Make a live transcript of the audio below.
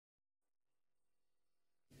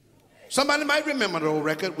Somebody might remember the old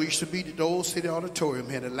record. We used to be at the old City Auditorium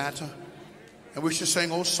here in Atlanta, and we used to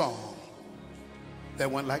sing old song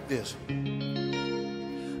that went like this.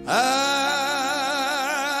 I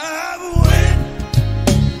went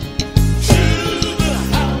to the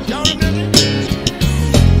house. Y'all remember?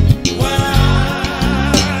 Where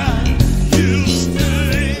I used to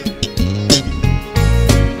live.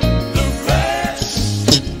 The grass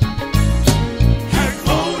had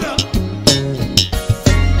grown up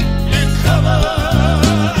and covered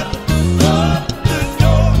up the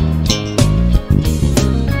door.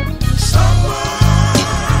 Someone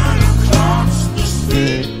across the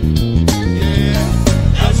street, yeah,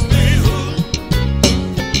 asked me, who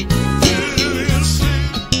do you see?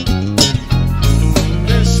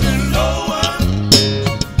 They said, no one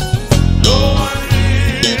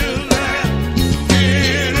lives there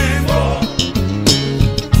anymore.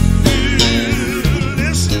 You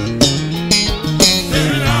listen.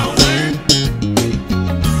 Then I went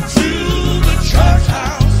to the church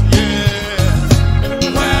house, yeah,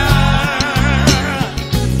 where I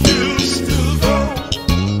used to go.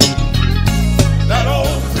 That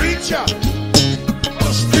old preacher